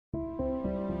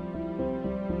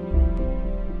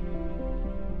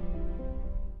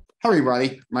Hi,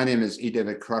 everybody. My name is E.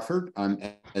 David Crawford. I'm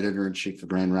editor-in-chief of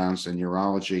Grand Rounds in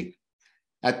Urology.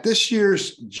 At this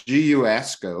year's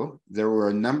GU-ASCO, there were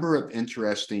a number of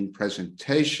interesting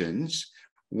presentations.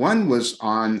 One was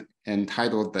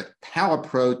entitled the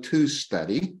TALAPRO-2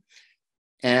 study,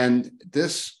 and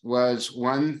this was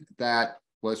one that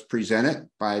was presented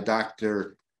by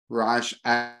Dr. Neeraj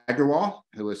Agarwal,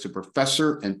 who is a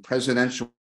professor and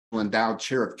presidential endowed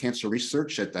chair of cancer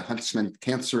research at the Huntsman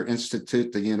Cancer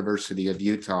Institute, the University of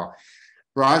Utah.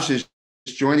 Raj is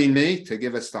joining me to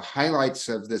give us the highlights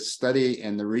of this study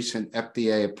and the recent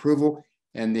FDA approval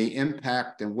and the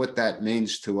impact and what that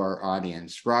means to our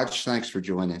audience. Raj, thanks for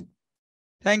joining.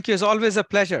 Thank you. It's always a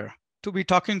pleasure to be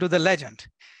talking to the legend.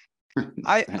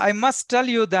 I must tell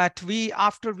you that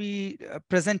after we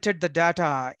presented the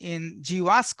data in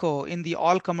GU-ASCO in the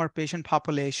all-comer patient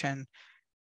population,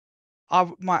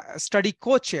 my study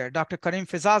co-chair, Dr. Karim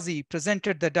Fizazi,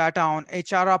 presented the data on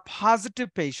HRR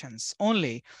positive patients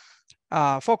only,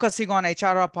 focusing on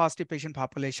HRR positive patient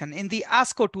population in the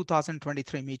ASCO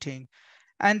 2023 meeting.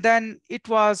 And then it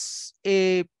was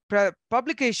a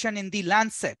publication in the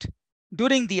Lancet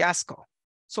during the ASCO.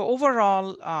 So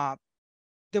overall,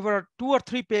 there were 2 or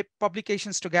 3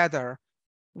 publications together,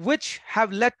 which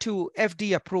have led to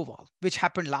FDA approval, which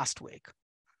happened last week.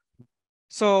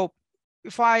 So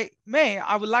if I may,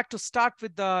 I would like to start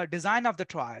with the design of the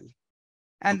trial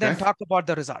and then talk about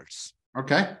the results.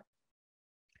 Okay.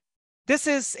 This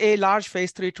is a large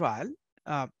phase 3 trial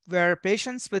where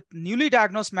patients with newly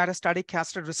diagnosed metastatic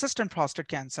castrate-resistant prostate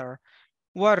cancer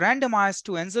were randomized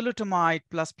to enzalutamide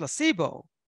plus placebo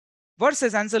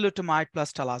versus enzalutamide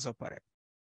plus talazoparib.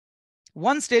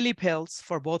 Once daily pills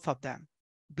for both of them,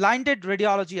 blinded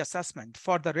radiology assessment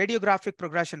for the radiographic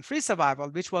progression-free survival,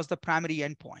 which was the primary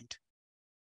endpoint.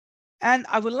 And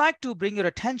I would like to bring your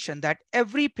attention that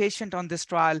every patient on this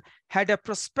trial had a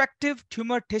prospective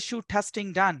tumor tissue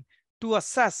testing done to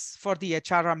assess for the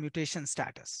HRR mutation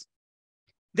status.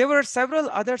 There were several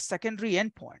other secondary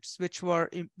endpoints which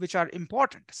are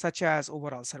important, such as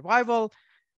overall survival,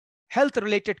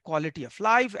 health-related quality of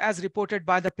life as reported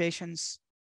by the patients,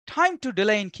 time to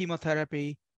delay in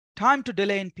chemotherapy, time to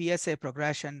delay in PSA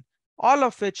progression, all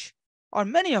of which, or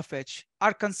many of which,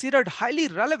 are considered highly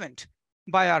relevant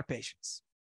by our patients.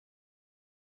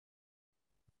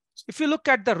 If you look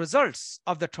at the results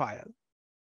of the trial,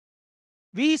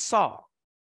 we saw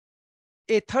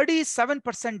a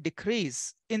 37%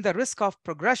 decrease in the risk of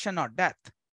progression or death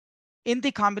in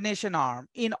the combination arm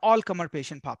in all-comer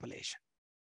patient population.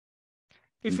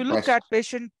 If you look at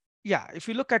patient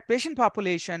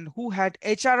population who had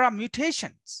HRR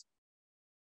mutations,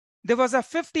 there was a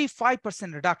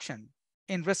 55% reduction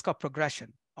in risk of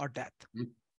progression or death.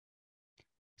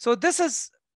 So this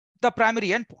is the primary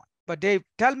endpoint. But Dave,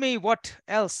 tell me what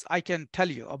else I can tell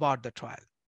you about the trial.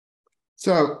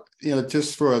 So,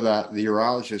 just for the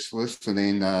urologists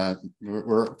listening,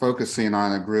 we're focusing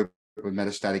on a group of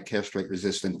metastatic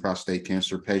castrate-resistant prostate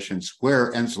cancer patients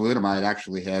where enzalutamide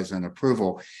actually has an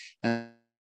approval. And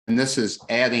this is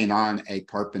adding on a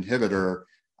PARP inhibitor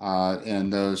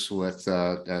in those with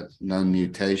known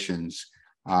mutations.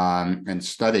 And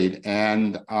studied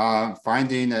and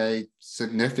finding a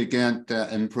significant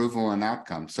improvement in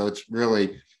outcome. So it's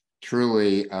really,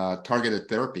 truly targeted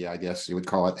therapy, I guess you would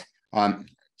call it.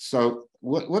 So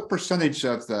what percentage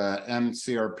of the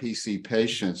mCRPC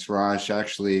patients, Raj,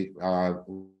 actually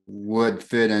would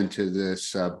fit into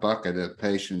this bucket of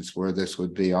patients where this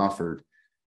would be offered?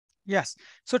 Yes,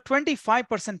 so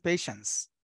 25% patients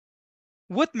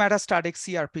with metastatic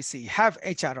CRPC have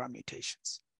HRR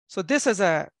mutations. So this is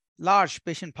a large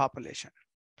patient population.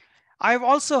 I've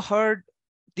also heard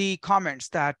the comments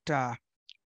that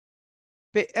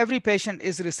every patient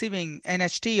is receiving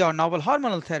NHT or novel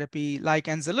hormonal therapy like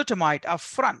enzalutamide up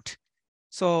front.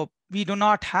 So we may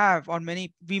not have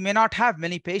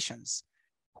many patients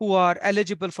who are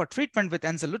eligible for treatment with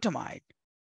enzalutamide.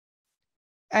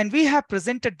 And we have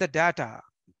presented the data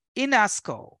in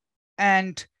ASCO,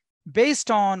 and based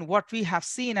on what we have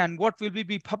seen and what we will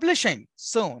be publishing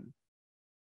soon,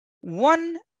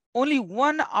 only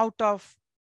 1 out of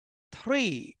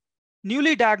 3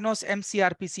 newly diagnosed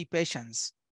mCRPC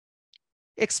patients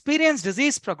experience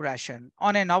disease progression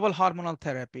on a novel hormonal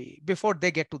therapy before they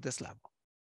get to this level.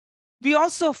 I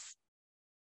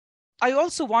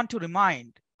also want to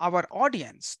remind our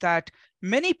audience that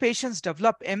many patients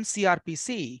develop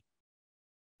mCRPC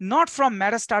not from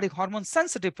metastatic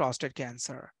hormone-sensitive prostate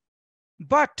cancer,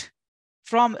 but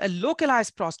from a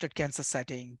localized prostate cancer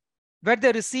setting where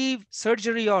they receive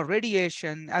surgery or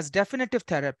radiation as definitive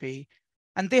therapy,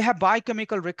 and they have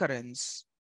biochemical recurrence,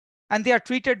 and they are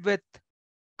treated with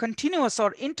continuous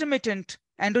or intermittent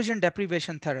androgen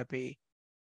deprivation therapy.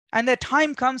 And the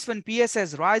time comes when PSA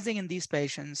is rising in these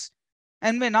patients.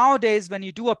 And nowadays, when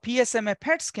you do a PSMA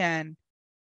PET scan,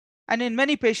 and in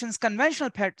many patients,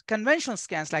 conventional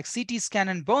scans like CT scan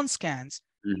and bone scans,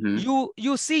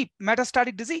 you see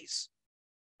metastatic disease.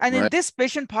 And in this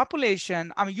patient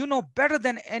population, I mean, you know better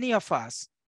than any of us,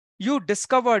 you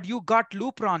got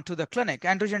Lupron to the clinic,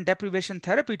 androgen deprivation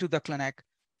therapy to the clinic.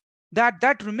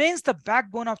 That remains the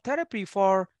backbone of therapy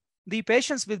for the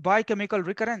patients with biochemical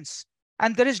recurrence.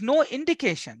 And there is no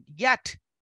indication yet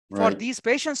for these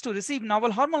patients to receive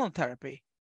novel hormonal therapy.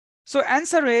 So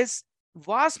answer is,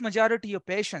 vast majority of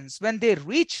patients, when they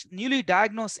reach newly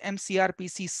diagnosed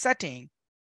mCRPC setting,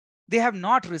 they have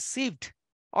not received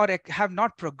or have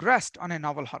not progressed on a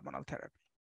novel hormonal therapy.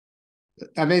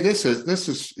 I mean, this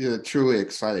is truly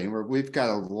exciting. We've got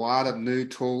a lot of new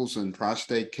tools in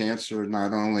prostate cancer,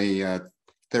 not only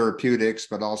therapeutics,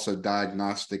 but also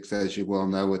diagnostics, as you well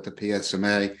know, with the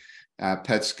PSMA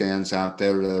PET scans out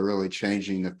there that are really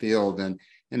changing the field. And,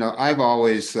 you know, I've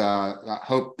always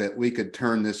hoped that we could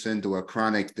turn this into a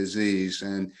chronic disease,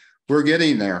 and we're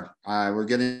getting there. We're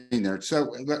getting there.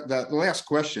 So the last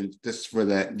question, just for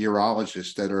the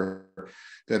urologists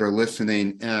that are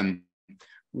listening,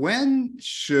 when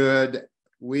should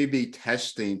we be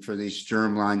testing for these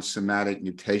germline somatic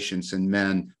mutations in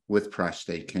men with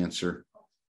prostate cancer?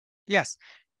 Yes.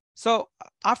 So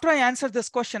after I answer this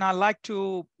question, I'd like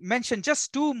to mention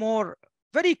just two more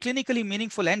very clinically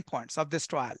meaningful endpoints of this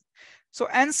trial. So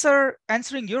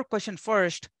answering your question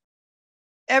first,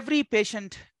 every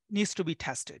patient needs to be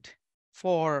tested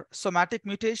for somatic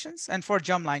mutations and for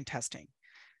germline testing.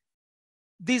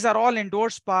 These are all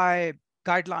endorsed by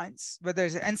guidelines, whether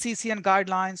it's NCCN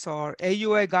guidelines or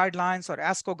AUA guidelines or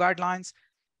FASCO guidelines.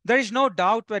 There is no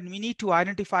doubt when we need to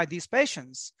identify these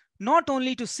patients, not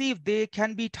only to see if they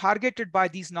can be targeted by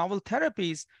these novel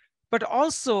therapies, but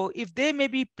also if they may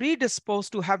be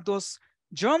predisposed to have those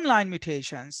germline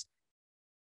mutations.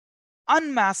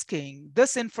 Unmasking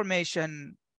this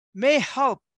information may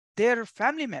help their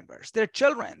family members, their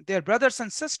children, their brothers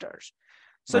and sisters.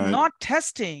 So not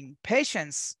testing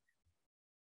patients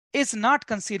is not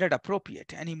considered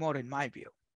appropriate anymore, in my view.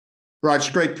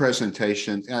 Raj, great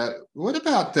presentation. What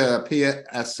about the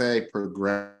PSA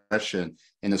progression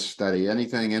in a study?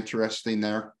 Anything interesting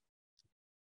there?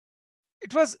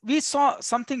 We saw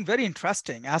something very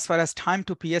interesting as far as time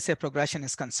to PSA progression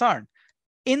is concerned.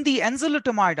 In the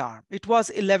enzalutamide arm, it was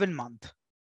 11 months,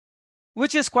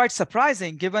 which is quite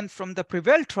surprising given from the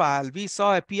PREVAIL trial, we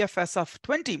saw a PFS of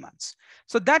 20 months.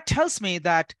 So that tells me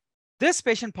that this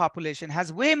patient population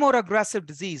has way more aggressive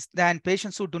disease than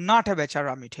patients who do not have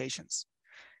HRR mutations.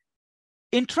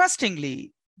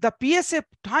 Interestingly, the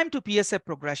time to PSA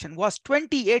progression was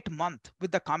 28 months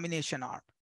with the combination arm.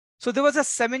 So there was a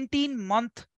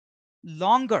 17-month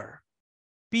longer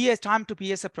time to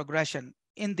PSA progression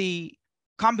in the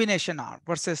combination arm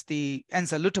versus the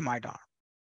enzalutamide arm.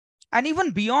 And even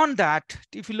beyond that,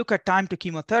 if you look at time to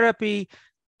chemotherapy,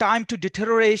 time to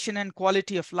deterioration and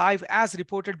quality of life as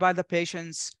reported by the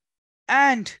patients,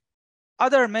 and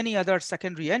many other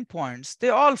secondary endpoints, they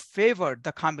all favored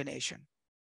the combination.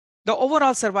 The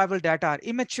overall survival data are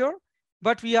immature,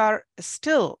 but we are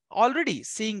still already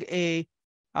seeing a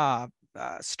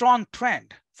strong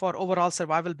trend for overall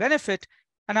survival benefit.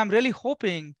 And I'm really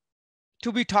hoping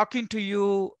to be talking to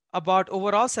you about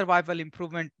overall survival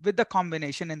improvement with the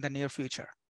combination in the near future.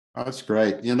 That's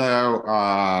great. You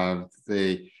know,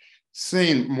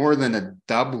 seeing more than a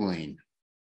doubling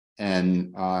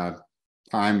in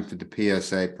time for the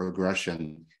PSA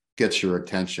progression gets your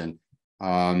attention.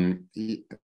 And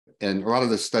a lot of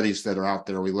the studies that are out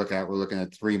there, we're looking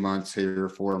at 3 months here,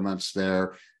 4 months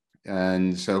there,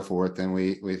 and so forth. And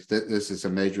this is a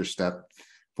major step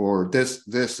forward. This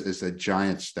is a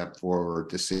giant step forward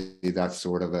to see that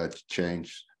sort of a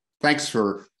change. Thanks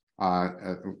for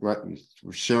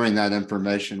sharing that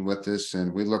information with us,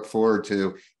 and we look forward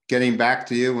to getting back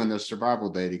to you when the survival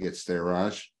data gets there,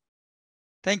 Raj.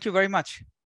 Thank you very much.